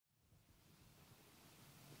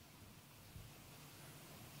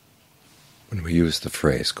When we use the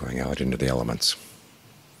phrase going out into the elements,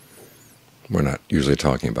 we're not usually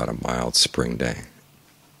talking about a mild spring day.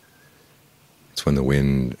 It's when the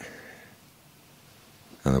wind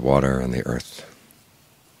and the water and the earth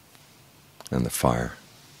and the fire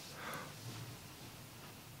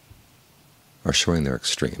are showing their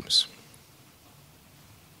extremes,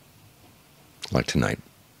 like tonight,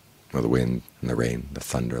 or the wind and the rain, the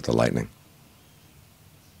thunder, the lightning.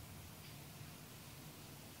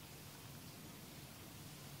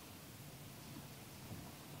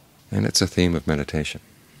 And it's a theme of meditation.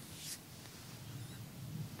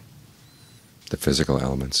 The physical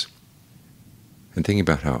elements, and thinking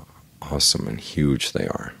about how awesome and huge they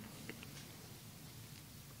are.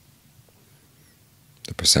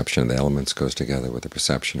 The perception of the elements goes together with the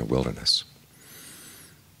perception of wilderness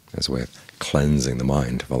as a way of cleansing the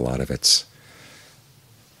mind of a lot of its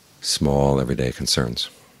small everyday concerns,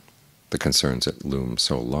 the concerns that loom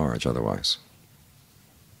so large otherwise,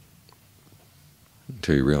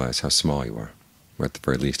 until you realize how small you are, or at the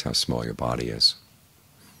very least how small your body is.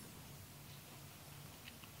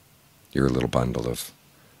 You're a little bundle of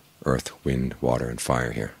earth, wind, water, and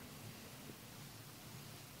fire here.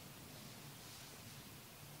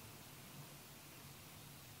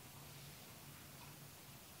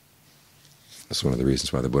 That's one of the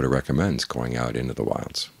reasons why the Buddha recommends going out into the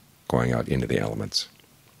wilds, going out into the elements,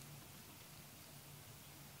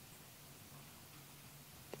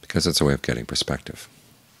 because it's a way of getting perspective.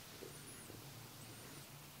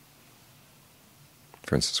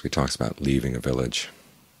 For instance, we talked about leaving a village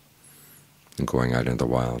and going out into the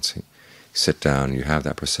wilds. You sit down and you have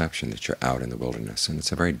that perception that you're out in the wilderness, and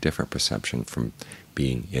it's a very different perception from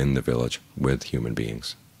being in the village with human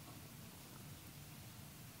beings.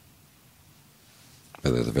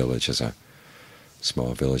 Whether the village is a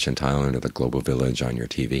small village in Thailand or the global village on your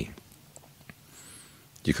TV,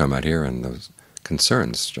 you come out here and those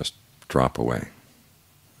concerns just drop away.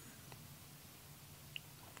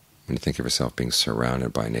 When you think of yourself being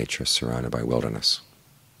surrounded by nature, surrounded by wilderness,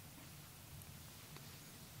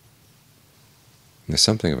 and there's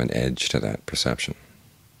something of an edge to that perception.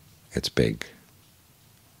 It's big,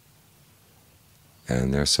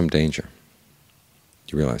 and there's some danger.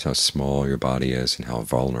 You realize how small your body is and how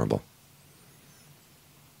vulnerable.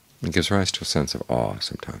 It gives rise to a sense of awe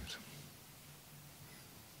sometimes.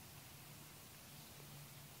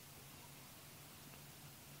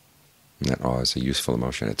 And that awe is a useful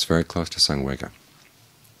emotion. It's very close to samvega.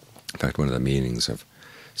 In fact, one of the meanings of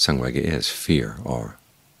samvega is fear, or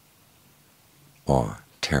awe,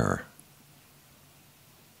 terror.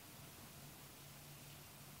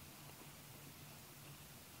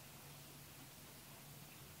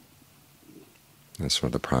 That's one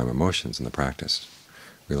of the prime emotions in the practice,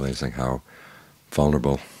 realizing how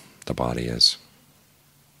vulnerable the body is.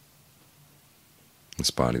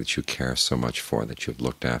 This body that you care so much for, that you've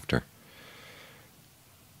looked after,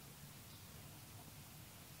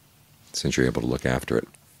 since you're able to look after it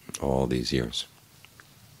all these years.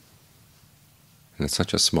 And it's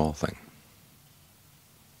such a small thing.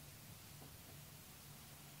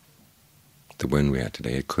 The wind we had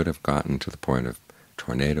today, it could have gotten to the point of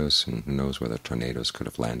tornadoes, and who knows whether tornadoes could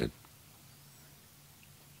have landed.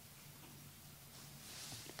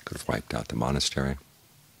 Could have wiped out the monastery,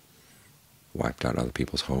 wiped out other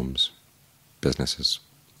people's homes, businesses.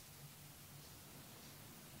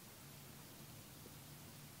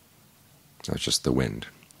 That was just the wind.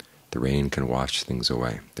 The rain can wash things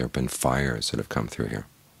away. There have been fires that have come through here,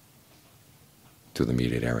 through the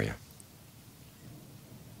immediate area.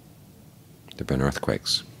 There have been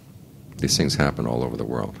earthquakes. These things happen all over the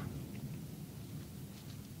world.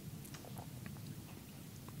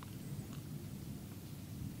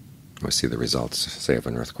 We see the results, say, of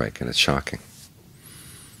an earthquake, and it's shocking.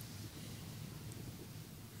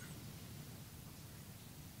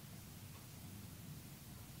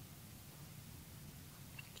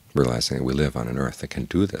 Realizing that we live on an earth that can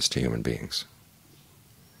do this to human beings.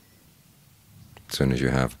 As soon as you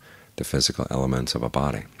have the physical elements of a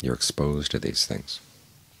body, you're exposed to these things,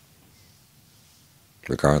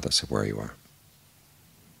 regardless of where you are.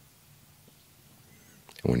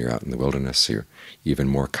 And when you're out in the wilderness, you're even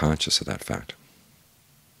more conscious of that fact.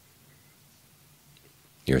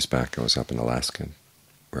 Years back, I was up in Alaska.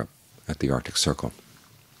 We're up at the Arctic Circle.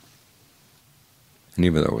 And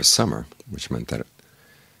even though it was summer, which meant that it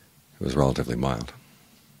was relatively mild,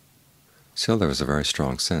 still there was a very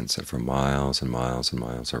strong sense that for miles and miles and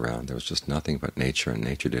miles around there was just nothing but nature, and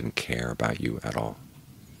nature didn't care about you at all.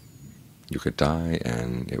 You could die,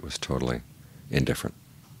 and it was totally indifferent.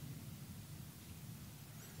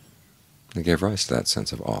 It gave rise to that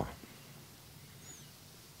sense of awe.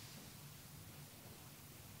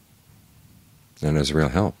 And there's real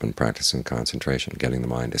help in practicing concentration, getting the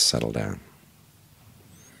mind to settle down.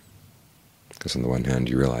 Because on the one hand,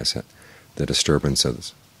 you realize that the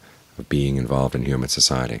disturbances of being involved in human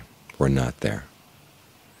society were not there.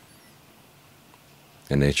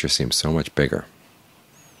 And nature seems so much bigger.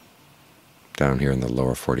 Down here in the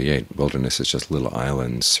lower 48, wilderness is just little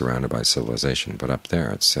islands surrounded by civilization, but up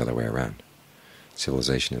there it's the other way around.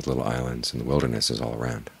 Civilization is little islands, and the wilderness is all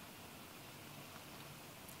around.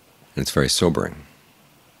 And it's very sobering.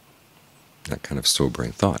 That kind of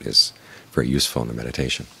sobering thought is very useful in the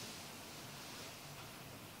meditation.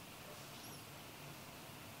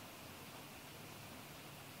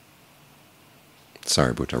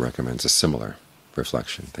 Sariputta recommends a similar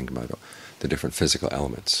reflection. Think about the different physical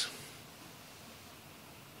elements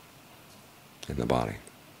in the body,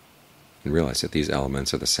 and realize that these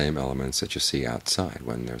elements are the same elements that you see outside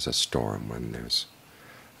when there's a storm, when there's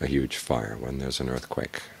a huge fire, when there's an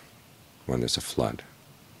earthquake, when there's a flood.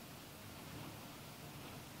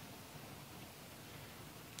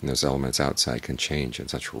 And those elements outside can change in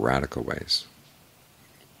such radical ways.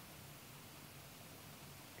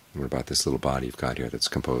 What about this little body you've got here that's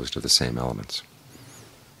composed of the same elements?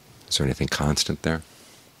 Is there anything constant there?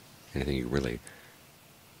 Anything you really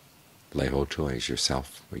lay hold to as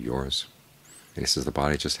yourself or yours? And he says the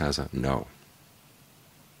body just has a no.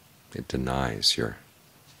 It denies your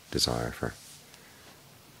desire for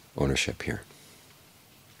ownership here.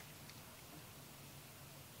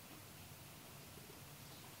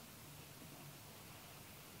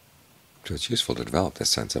 So it's useful to develop this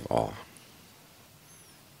sense of awe.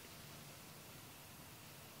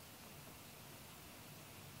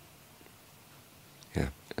 Yeah,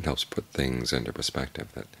 it helps put things into perspective,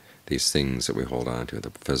 that these things that we hold on to,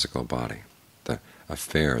 the physical body, the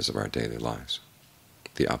affairs of our daily lives,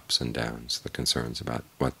 the ups and downs, the concerns about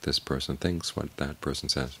what this person thinks, what that person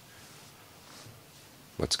says,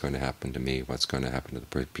 what's going to happen to me, what's going to happen to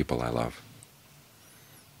the people I love.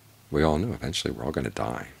 We all know eventually we're all going to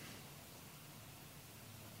die.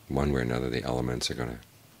 One way or another, the elements are going to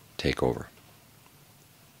take over.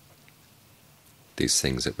 These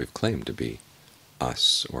things that we've claimed to be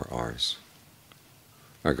us or ours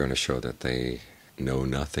are going to show that they know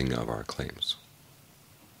nothing of our claims,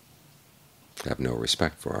 have no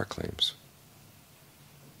respect for our claims.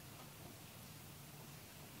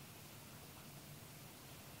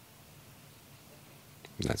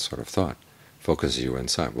 And that sort of thought focuses you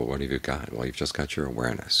inside. Well, what have you got? Well, you've just got your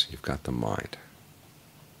awareness. You've got the mind.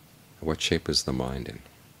 What shape is the mind in?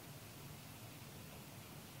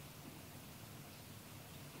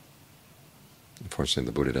 Unfortunately,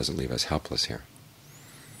 the Buddha doesn't leave us helpless here.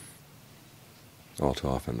 All too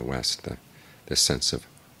often in the West, this sense of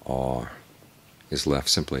awe is left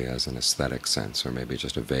simply as an aesthetic sense, or maybe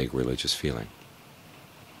just a vague religious feeling.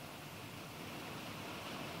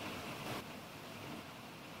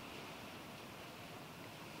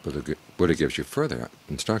 Buddha gives you further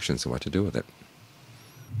instructions on what to do with it.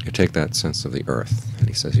 You take that sense of the earth, and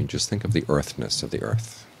he says you just think of the earthness of the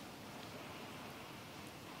earth,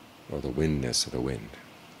 or the windness of the wind.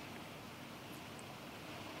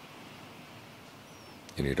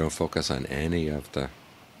 And you don't focus on any of the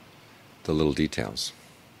little details.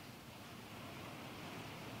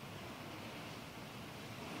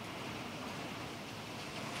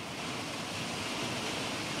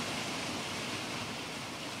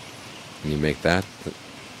 And you make that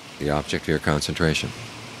the object of your concentration,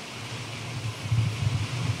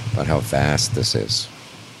 about how vast this is.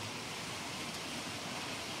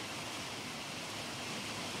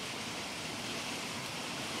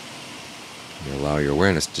 You allow your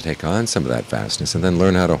awareness to take on some of that vastness and then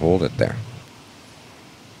learn how to hold it there.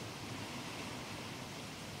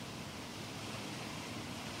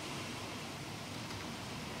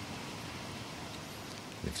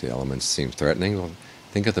 If the elements seem threatening, well,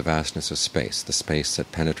 think of the vastness of space, the space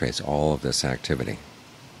that penetrates all of this activity,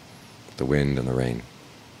 the wind and the rain.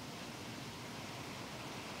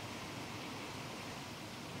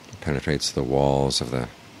 It penetrates the walls of the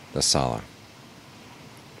sala,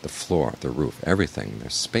 the floor, the roof, everything.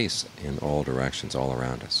 There's space in all directions, all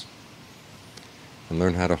around us. And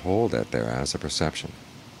learn how to hold it there as a perception.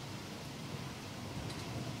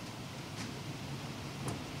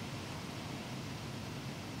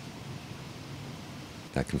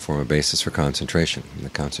 That can form a basis for concentration, and the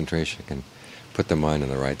concentration can put the mind in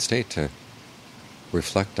the right state to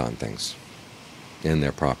reflect on things in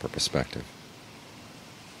their proper perspective,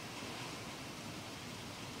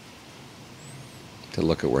 to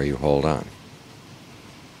look at where you hold on,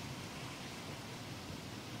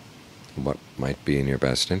 what might be in your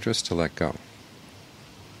best interest to let go.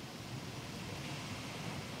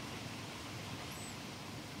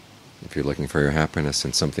 If you're looking for your happiness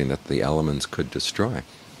in something that the elements could destroy,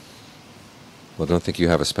 well, don't think you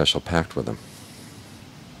have a special pact with them.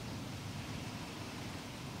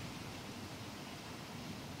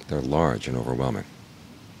 They're large and overwhelming.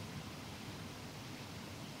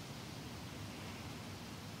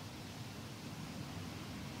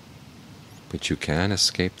 But you can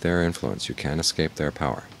escape their influence. You can escape their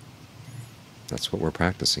power. That's what we're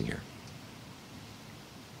practicing here.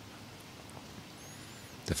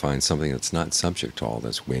 To find something that's not subject to all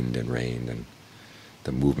this wind and rain and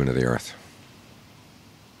the movement of the earth,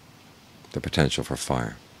 the potential for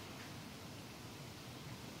fire.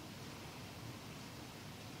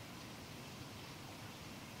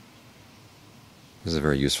 This is a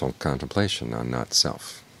very useful contemplation on not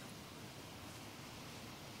self.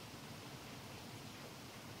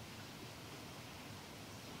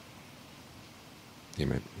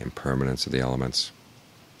 The impermanence of the elements,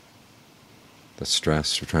 the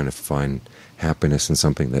stress for trying to find happiness in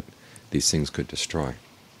something that these things could destroy.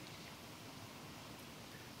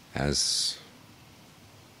 Even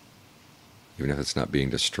if it's not being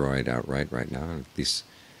destroyed outright right now, these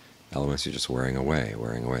elements are just wearing away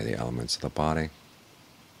the elements of the body,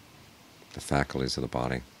 the faculties of the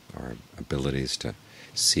body, our abilities to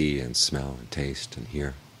see and smell and taste and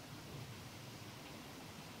hear.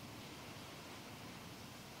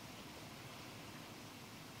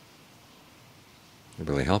 It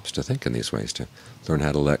really helps to think in these ways, to learn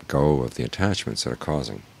how to let go of the attachments that are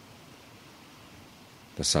causing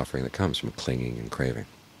the suffering that comes from clinging and craving,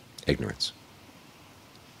 ignorance.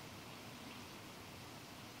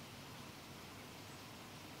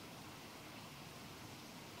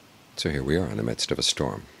 So here we are in the midst of a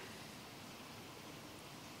storm.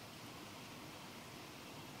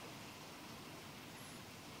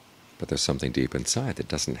 But there's something deep inside that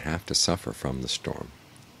doesn't have to suffer from the storm.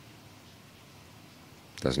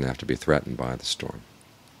 Doesn't have to be threatened by the storm.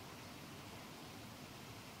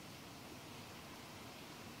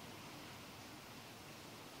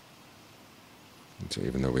 And so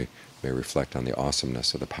even though we may reflect on the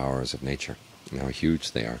awesomeness of the powers of nature and how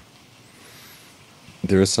huge they are,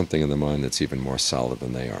 there is something in the mind that's even more solid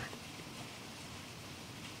than they are.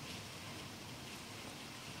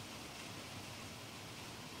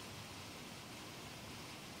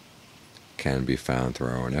 Can be found through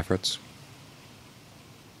our own efforts.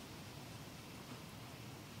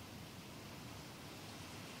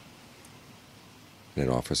 And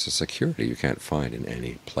it offers a security you can't find in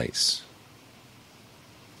any place,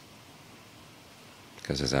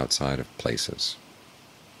 because it's outside of places.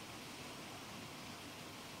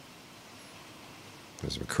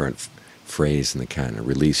 There's a recurrent phrase in the canon,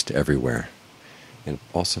 released everywhere. And it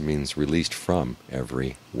also means released from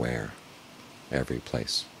everywhere, every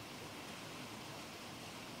place.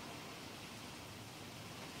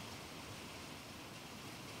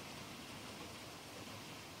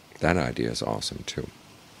 That idea is awesome too.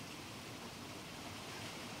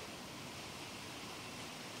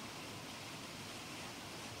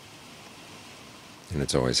 And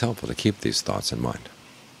it's always helpful to keep these thoughts in mind.